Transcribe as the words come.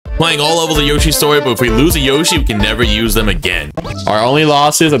playing all levels of Yoshi story, but if we lose a Yoshi, we can never use them again. Our only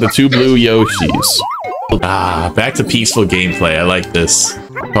losses are the 2 blue Yoshis. Ah, back to peaceful gameplay. I like this.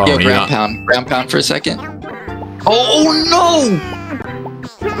 Oh, Yo, ground pound for a second. Oh no!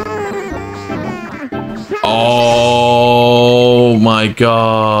 Oh my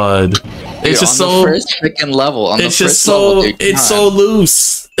god. It's just so first freaking level. On it's just so it's so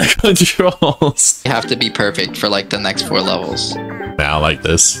loose. Controls. You have to be perfect for like the next 4 levels. I like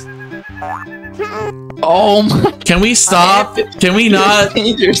this. Oh my! Can we stop? Can we not? You're a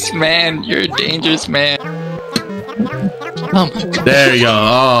dangerous man. You're a dangerous man. There you go.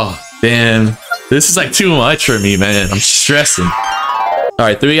 Oh damn. This is like too much for me, man. I'm stressing. All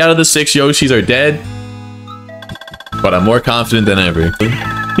right, 3 out of the 6 Yoshis are dead, but I'm more confident than ever.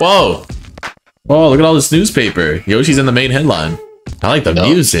 Whoa. Oh, look at all this newspaper. Yoshi's in the main headline. I like the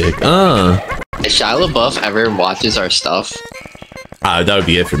music. If Shia LaBeouf ever watches our stuff, that would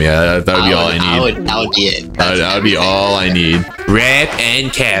be it for me. That would be all I need. That would be it. That would be all I need. Rap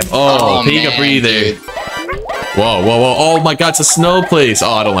and cap. Oh, take a breather. Dude. Whoa, whoa, whoa. Oh my god, it's a snow place.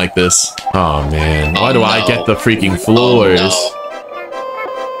 Oh, I don't like this. Oh man. Why do I get the freaking floors?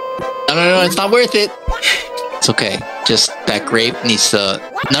 No, it's not worth it. It's okay. Just that grape needs to...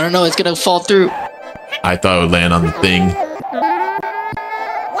 No, it's gonna fall through. I thought it would land on the thing.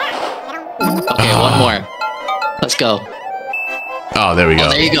 Okay, one more. Let's go. Oh, there we go.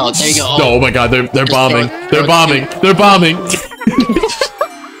 Oh, there you go. Oh my god, they're bombing. They're bombing. They're bombing.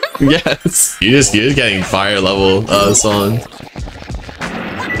 Yes. You're just getting fire level song.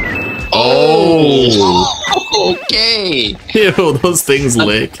 Oh. Okay. Ew, those things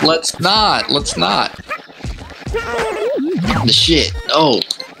lick. Let's not. The shit. Oh.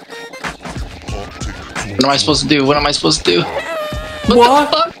 What am I supposed to do? What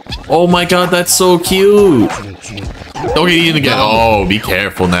What? Oh my god, that's so cute. Don't get eaten again. Oh, be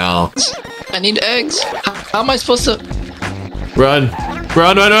careful now. I need eggs. How am I supposed to... Run.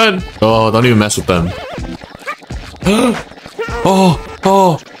 Oh, don't even mess with them.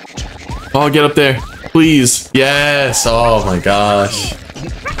 Oh, get up there. Please. Yes. Oh my gosh.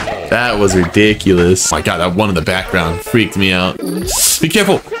 That was ridiculous. Oh my god, that one in the background freaked me out. Be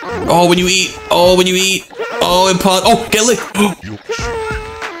careful. Oh, when you eat. Oh, and pot. Oh, get licked.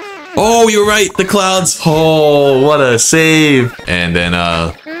 Oh, you're right. The clouds. Oh, what a save. And then,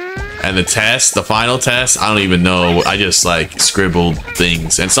 and the final test, I don't even know. I just like scribbled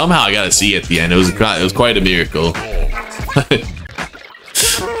things, and somehow I got a C at the end. It was quite a miracle.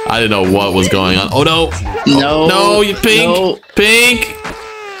 I didn't know what was going on. Oh no! No, you pink, pink.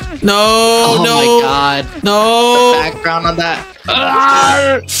 No, oh no! Oh my god! No! The background on that.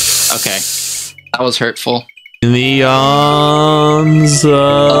 Okay, that was hurtful. In the arms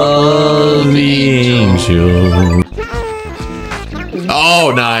of the angel.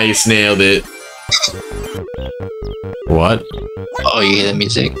 Oh, nice. Nailed it. What? Oh, you hear the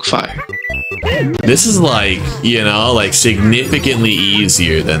music? Fire. This is like, you know, like significantly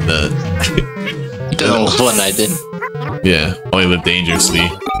easier than the... one I did. Yeah, only live dangerously.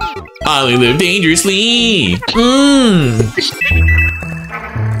 I only live dangerously.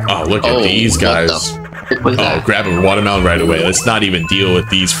 Oh, look at these guys. Oh, grab a watermelon right away. Let's not even deal with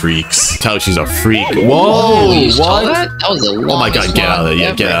these freaks. Tell her she's a freak. Whoa, what? That was the longest. Oh my god, get out of there.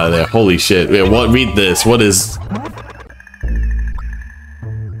 Yeah, get out of there. Holy shit. Wait, what? Read this. What is...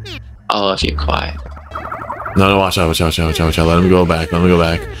 Oh, if you're quiet. No, watch out. Let him go back.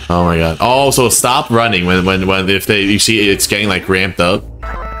 Oh my god. Oh, so stop running when if you see it's getting like ramped up.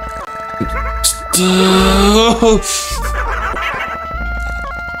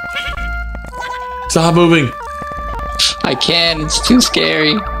 Stop moving. I can't. It's too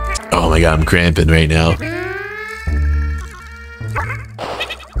scary. Oh my god, I'm cramping right now.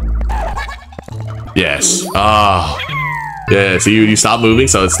 Yes. Oh. Yeah, so you stop moving,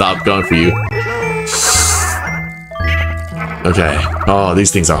 so it stopped going for you. Okay. Oh,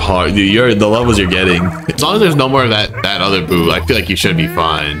 these things are hard. Dude, the levels you're getting. As long as there's no more of that other boo, I feel like you should be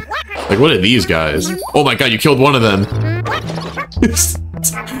fine. Like, what are these guys? Oh my god, you killed one of them.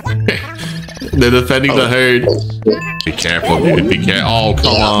 They're defending the herd. Be careful, dude. Be careful. Oh,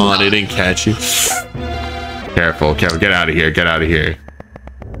 come on. They didn't catch you. Careful. Get out of here. Get out of here.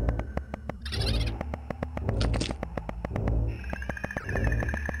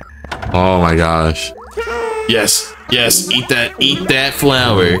 Oh my gosh. Yes. Yes. Eat that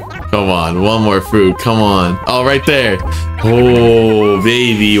flower. Come on. One more fruit. Come on. Oh, right there. Oh,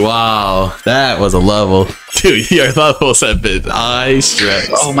 baby. Wow. That was a level. Dude, your levels have been high stress.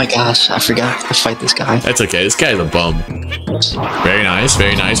 Oh my gosh. I forgot to fight this guy. That's okay. This guy's a bum. Very nice.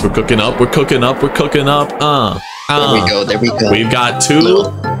 Very nice. We're cooking up. We're cooking up. We're cooking up. There we go. There we go. We've got two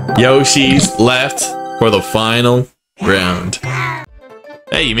Yoshi's left for the final round.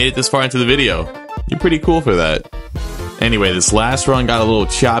 Hey, you made it this far into the video. You're pretty cool for that. Anyway, this last run got a little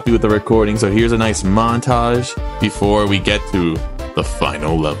choppy with the recording, so here's a nice montage before we get to the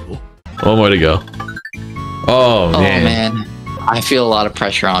final level. One more to go. Oh, man. Oh, man. I feel a lot of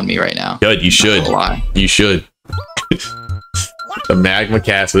pressure on me right now. Good, you should. You should. The magma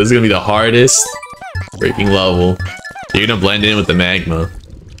castle. This is gonna be the hardest freaking level. You're gonna blend in with the magma.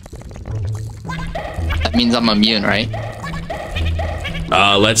 That means I'm immune, right?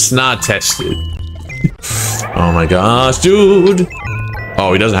 Let's not test it. Oh my gosh, dude.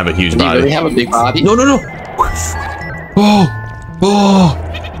 Oh, he doesn't have a huge body. Do you really have a big body? No, no, no. Oh, oh.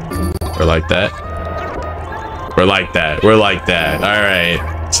 We're like that. We're like that. We're like that. All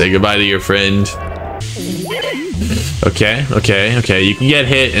right. Say goodbye to your friend. Okay, okay, okay. You can get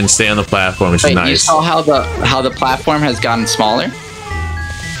hit and stay on the platform, which is nice. You saw how the platform has gotten smaller?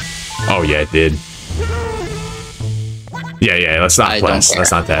 Oh yeah, it did. Yeah, let's not press.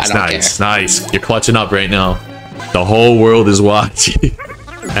 Let's not test. Nice, nice. You're clutching up right now. The whole world is watching.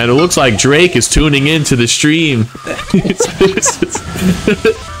 And it looks like Drake is tuning into the stream.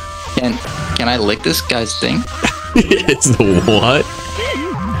 Can I lick this guy's thing? It's the what?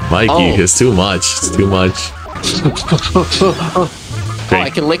 Mikey, it's too much. It's too much. Oh, I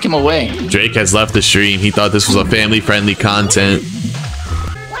can lick him away. Drake has left the stream. He thought this was a family-friendly content.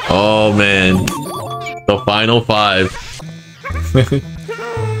 Oh, man. The final 5.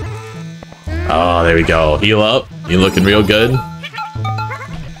 Oh, there we go. Heal up. You looking real good.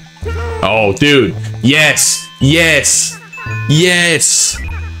 Oh, dude. Yes. Yes. Yes.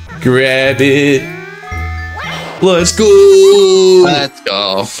 Grab it. Let's go. Let's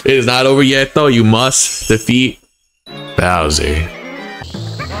go. It is not over yet, though. You must defeat Bowser.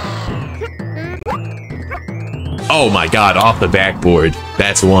 Oh my god, off the backboard.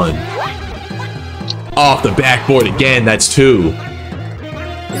 That's 1. Off the backboard again, that's 2.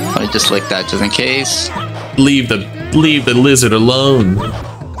 I just lick that just in case. Leave the lizard alone.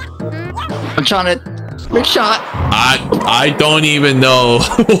 I'm trying to big shot. I don't even know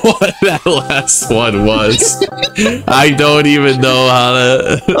what that last one was. I don't even know how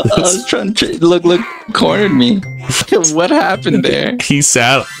to. I was trying to look, cornered me. What happened there? He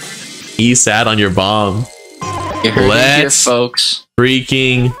sat on your bomb. You heard it here, folks.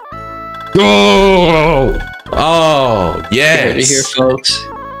 Freaking go! Oh yes. You heard it here, folks.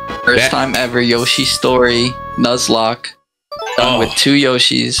 First time ever Yoshi story Nuzlocke done with 2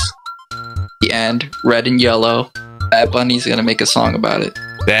 Yoshis. The end, red and yellow. Bad Bunny's gonna make a song about it.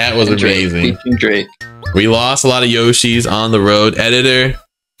 That was amazing. Drake. We lost a lot of Yoshis on the road. Editor,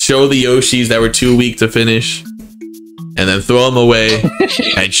 show the Yoshis that were too weak to finish, and then throw them away,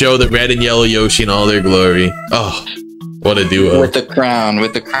 and show the red and yellow Yoshi in all their glory. Oh, what a duo! With the crown.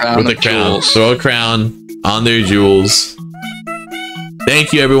 Jewels. Throw a crown on their jewels.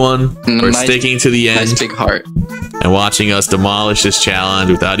 Thank you, everyone, for sticking to the end. Nice big heart. And watching us demolish this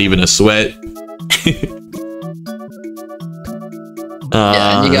challenge without even a sweat.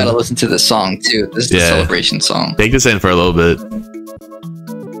 Yeah, and you gotta listen to this song too. This is the celebration song. Take this in for a little bit.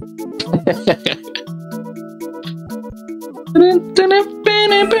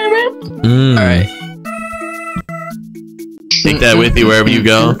 Alright. Take that with you wherever you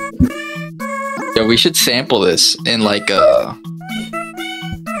go. Yeah, we should sample this in like a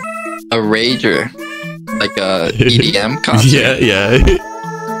rager. Like a EDM concert. Yeah.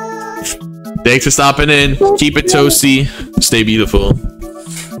 Thanks for stopping in. Keep it toasty. Stay beautiful.